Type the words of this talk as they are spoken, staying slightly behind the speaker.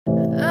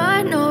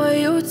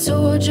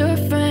told your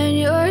friend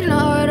you're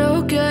not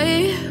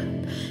okay?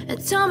 And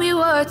tell me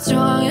what's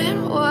wrong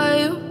and why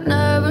you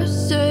never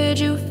said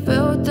you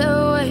felt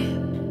that way.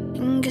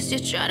 And guess you're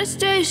trying to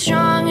stay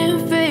strong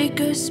and fake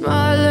a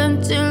smile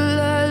until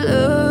I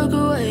look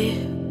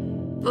away.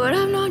 But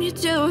I've known you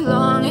too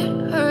long,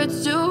 it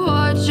hurts to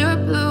watch your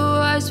blue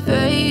eyes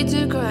fade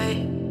to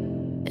gray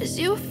as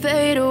you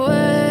fade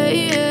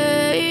away.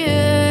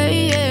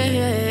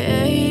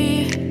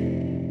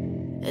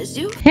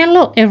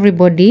 Hello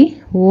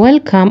everybody,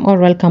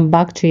 welcome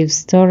back to Eve's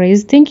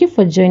Stories. Thank you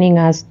for joining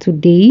us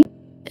today.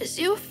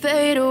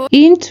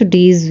 In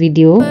today's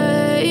video,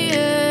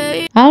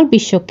 I'll be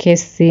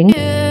showcasing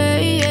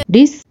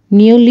this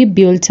newly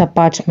built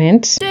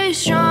apartment. Stay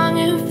strong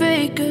and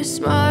fake a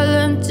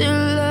smile until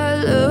I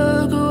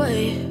look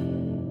away.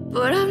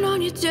 But I've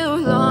known you too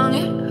long,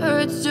 it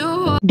hurts to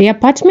watch The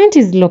apartment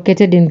is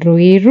located in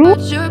Ruiru.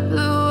 your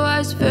blue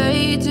eyes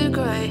fade to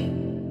gray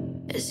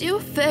as you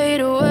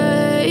fade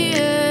away.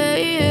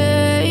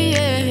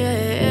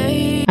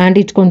 And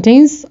it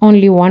contains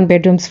only 1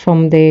 bedroom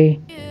from the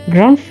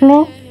ground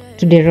floor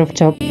to the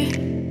rooftop.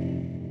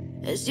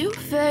 As you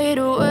fade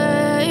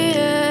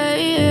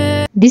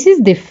away. This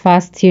is the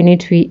first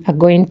unit we are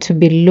going to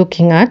be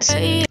looking at,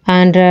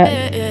 and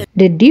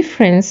the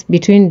difference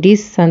between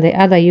this and the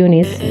other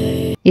units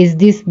is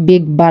this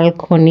big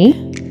balcony.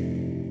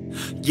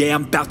 Yeah,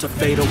 I'm about to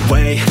fade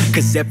away,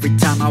 cause every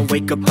time I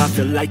wake up I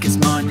feel like it's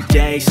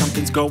Monday.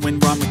 Something's going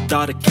wrong with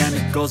all the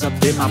chemicals up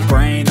in my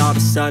brain. All of a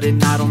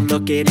sudden I don't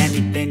look at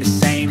anything the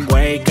same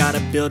way. Gotta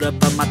build up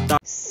of my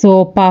thoughts.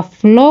 So per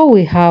floor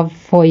we have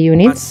 4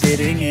 units,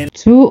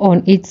 2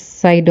 on each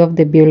side of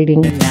the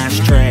building.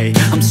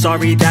 I'm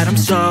sorry that I'm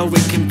so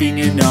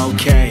inconvenient,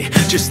 okay?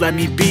 Just let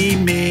me be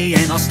me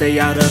and I'll stay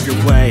out of your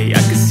way. I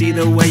can see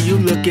the way you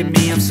look at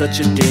me, I'm such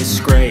a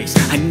disgrace.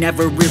 I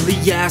never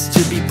really asked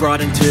to be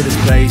brought into this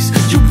place.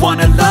 You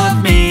wanna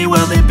love me?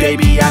 Well then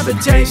baby I have a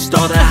taste.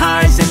 All the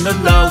highs and the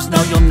lows,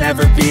 no you'll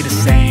never be the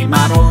same.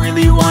 I don't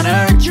really wanna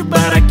hurt you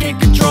but I can't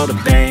control the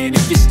pain.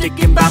 If you're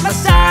sticking by my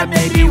side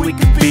maybe we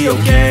could be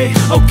okay.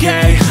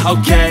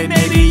 Okay,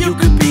 maybe you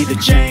could be the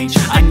change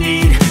I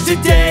need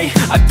today.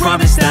 I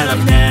promise that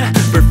I've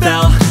never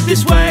felt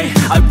this way.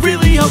 I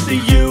really hope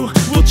that you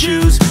will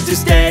choose to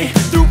stay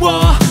through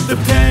all the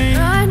pain.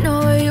 I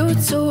know you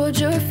told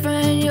your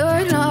friend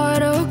you're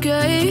not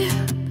okay.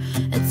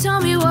 And tell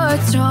me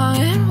what's wrong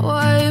and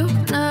why you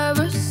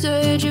never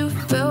said you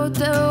felt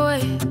that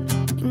way.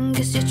 And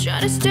guess you're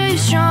trying to stay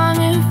strong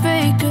and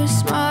fake a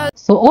smile.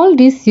 So all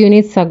these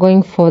units are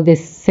going for the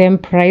same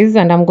price,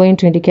 and I'm going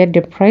to indicate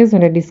the price on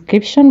the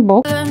description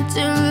box.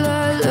 Until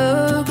I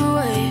look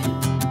away.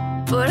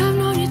 But I've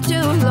known you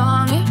too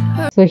long, it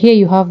hurts So here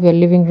you have your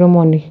living room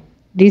on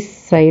this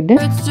side.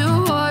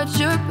 to watch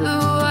your blue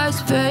eyes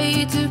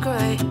fade to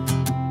gray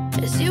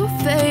as you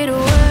fade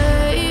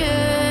away.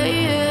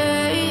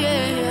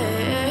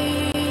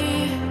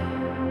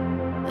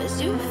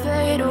 As you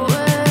fade away.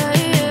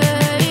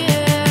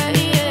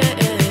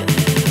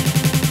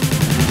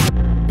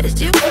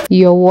 As you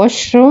Your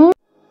washroom.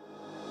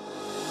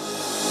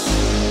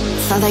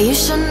 thought that you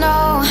should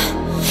know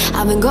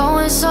I've been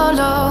going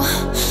solo.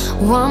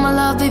 Want my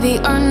love, baby,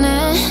 earn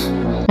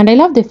it. And I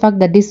love the fact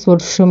that this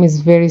washroom is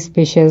very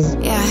spacious.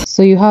 Yeah,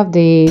 So you have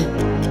the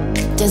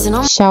dancing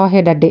on shower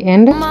head at the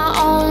end. my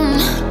own.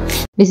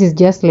 This is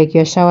just like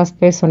your shower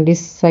space on this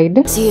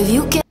side. See if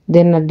you can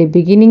Then at the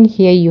beginning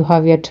here you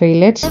have your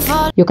toilet.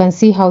 fall. You can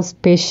see how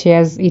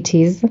spacious it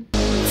is.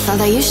 Thought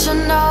that you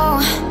should know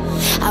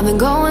I've been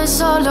going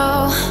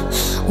solo.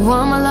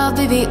 Want my love,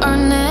 baby,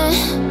 earn it.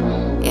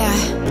 Yeah,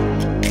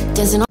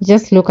 dancing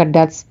Just look at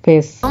that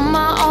space. on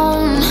my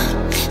own.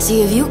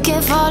 See if you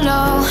can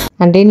follow.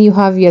 And then you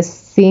have your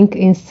sink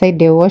inside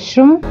the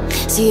washroom.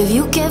 See if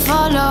you can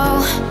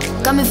follow.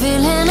 Got me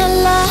feeling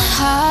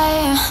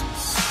alive.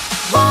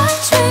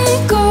 Watch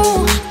me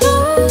go.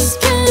 Lose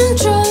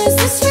control. Is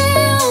this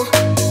real?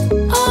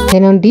 All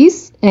Then on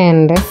this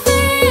end I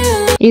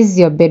feel. is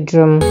your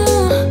bedroom. Break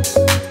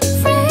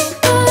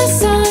the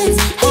signs.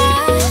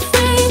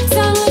 Every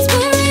time let's be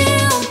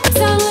real.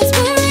 Time let's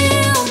be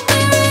real. Be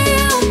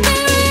real. Be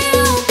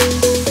real.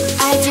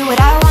 I do what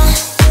I want.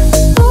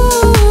 Ooh.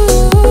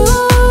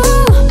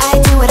 I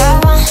do what I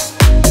want.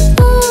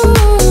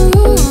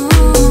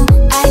 Ooh.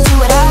 I do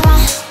what I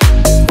want.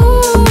 Ooh.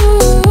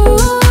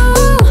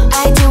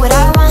 I do what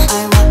I want. I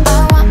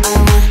want.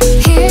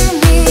 Hear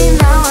me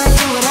now. I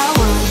do what I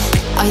want.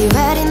 Are you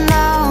ready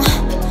now?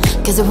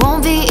 'Cause it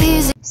won't be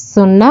easy.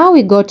 So now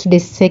we go to the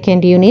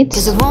second unit.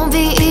 'Cause it won't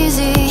be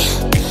easy.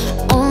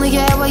 Only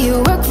get what you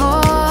work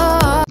for.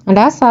 And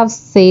as I've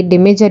said, the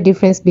major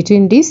difference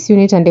between this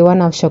unit and the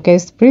one I've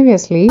showcased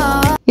previously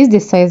is the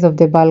size of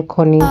the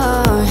balcony.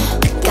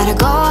 Gotta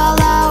go all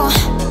out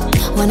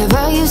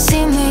whenever you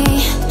see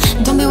me.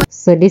 Don't be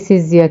So this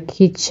is your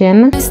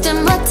kitchen.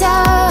 wasting my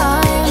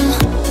time.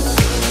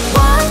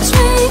 Watch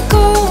me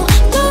go.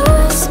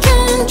 Lose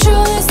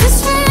control. Is this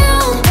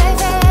real?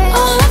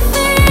 All I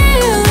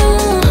feel.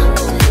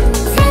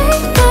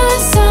 Break the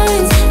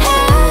signs.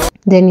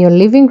 Then your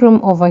living room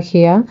over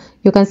here,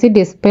 you can see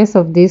the space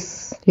of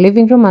this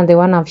living room and the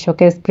one I've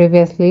showcased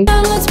previously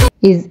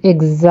is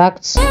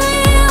exact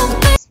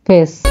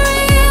space.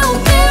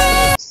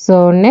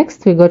 So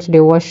next we go to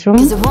the washroom.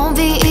 It won't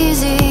be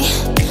easy,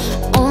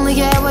 only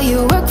get what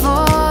you work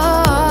for.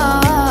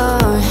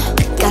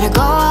 Gotta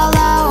go all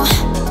out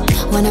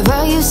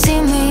whenever you see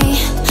me.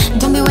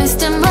 Don't be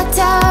wasting my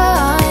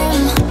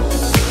time.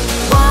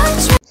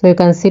 So you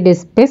can see the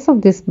space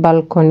of this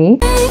balcony.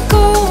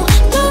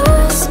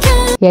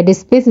 Yeah, the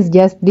space is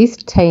just this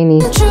tiny.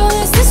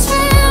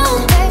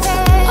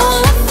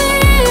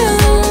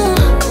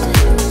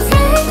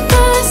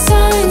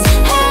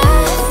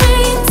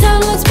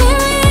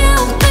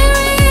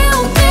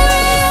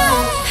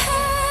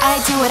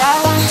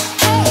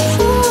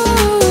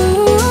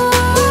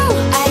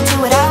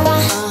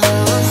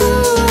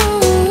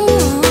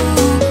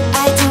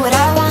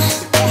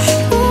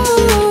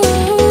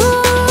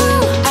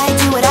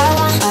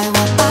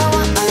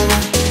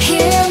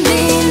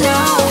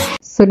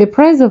 So the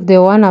price of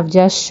the one I've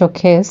just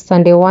showcased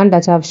and the one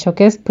that I've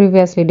showcased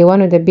previously, the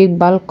one with the big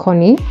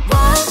balcony,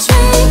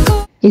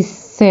 is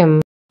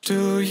same.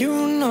 Do you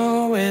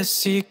know where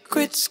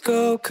secrets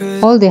go?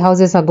 All the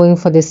houses are going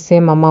for the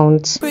same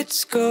amount.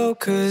 Secrets go,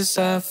 'cause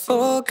I've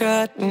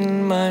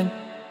forgotten mine.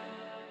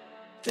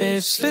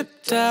 They've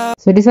slipped out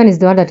So this one is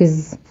the one that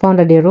is found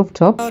at the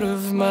rooftop.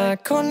 of my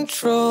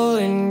control,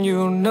 and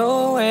you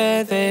know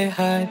where they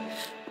hide.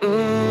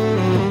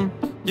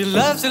 Your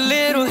love's a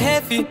little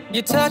heavy,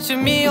 you're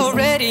touching me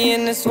already,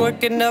 and it's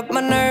working up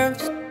my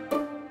nerves.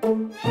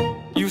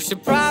 You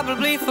should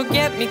probably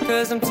forget me,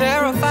 'cause I'm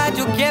terrified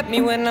you'll get me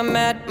when I'm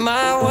at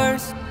my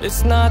worst.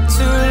 It's not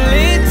too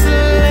late to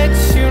let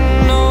you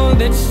know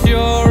that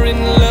you're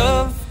in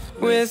love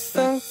with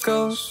a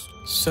ghost.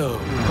 So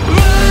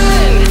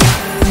run!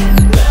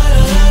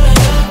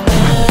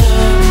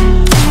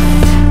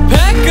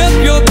 Pack up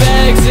your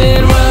bags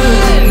and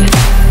run.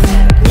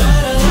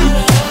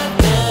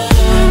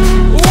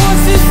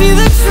 Once you see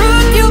the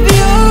truth, you'll be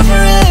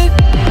over it.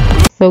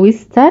 So we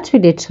start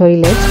with the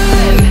toilet.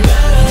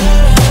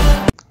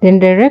 Then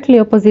directly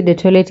opposite the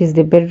toilet is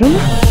the bedroom.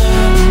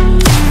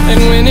 And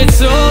when it's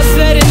all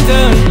said and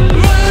done,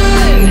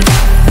 run.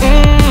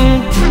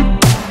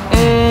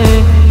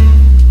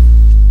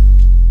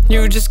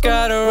 You just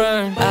gotta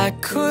run. I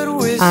could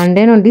whisper. And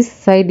then on this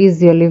side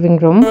is your living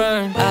room.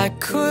 I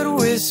could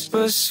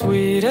whisper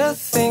sweeter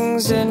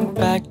things, and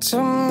back to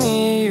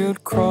me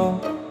you'd crawl.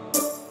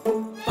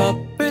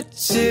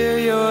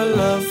 Puppeteer your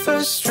love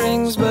for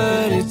strings,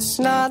 but it's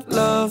not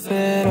love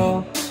at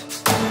all.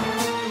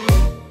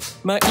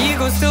 My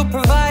ego's still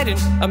providing.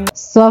 I'm not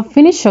So I've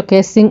finished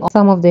showcasing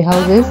some of the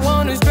houses. the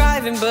one who's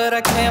driving, but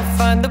I can't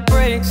find the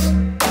brakes.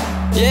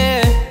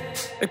 Yeah,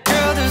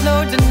 girl, there's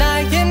no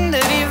denying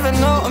that even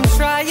though I'm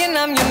trying,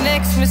 I'm your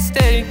next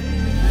mistake.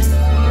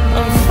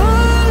 I'm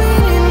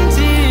falling in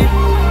deep.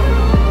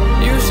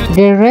 You should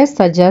The rest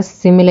are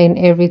just similar in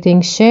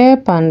everything,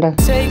 shape and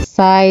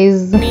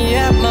size, me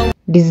at my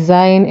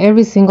design,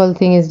 every single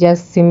thing is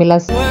just similar.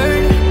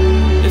 word.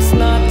 It's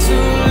not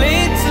too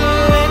late to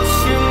let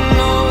you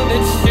know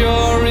that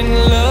you're in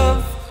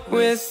love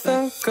with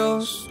a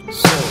ghost.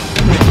 So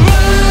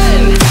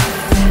run!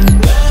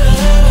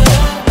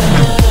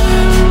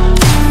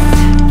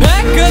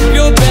 Pack up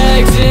your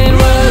bags and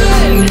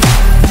run.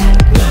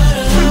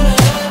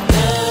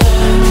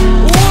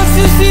 Once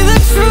you see the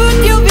truth,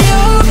 you'll be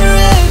over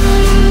it.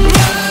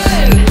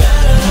 Run!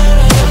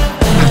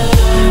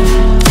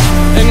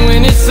 And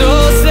when it's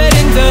all said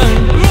and done,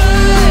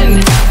 run!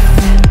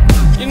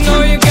 You know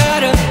you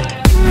gotta,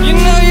 you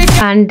know you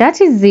gotta. And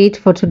that is it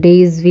for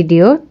today's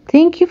video.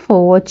 Thank you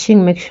for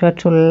watching. Make sure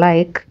to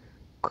like,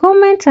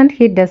 comment and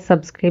hit the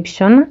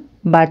subscription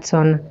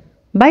button.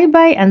 Bye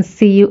bye and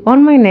see you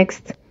on my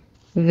next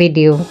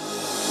video.